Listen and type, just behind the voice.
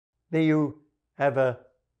May you have a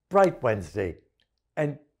bright Wednesday.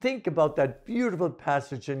 And think about that beautiful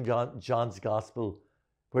passage in John's Gospel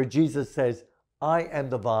where Jesus says, I am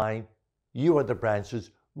the vine, you are the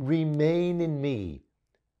branches, remain in me.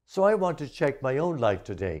 So I want to check my own life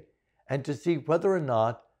today and to see whether or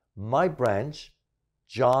not my branch,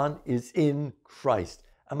 John, is in Christ.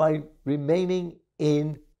 Am I remaining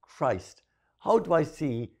in Christ? How do I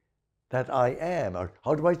see that I am? Or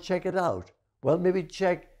how do I check it out? Well, maybe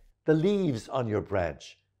check the leaves on your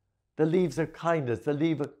branch. The leaves of kindness, the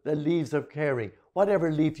leaves of caring,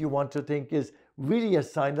 whatever leaf you want to think is really a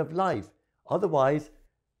sign of life. Otherwise,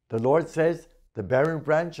 the Lord says, the barren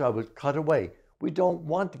branch I will cut away. We don't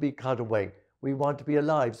want to be cut away. We want to be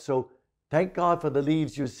alive. So thank God for the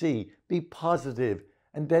leaves you see. Be positive.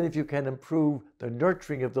 And then if you can improve the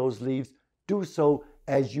nurturing of those leaves, do so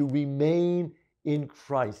as you remain in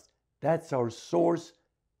Christ. That's our source.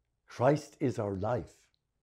 Christ is our life.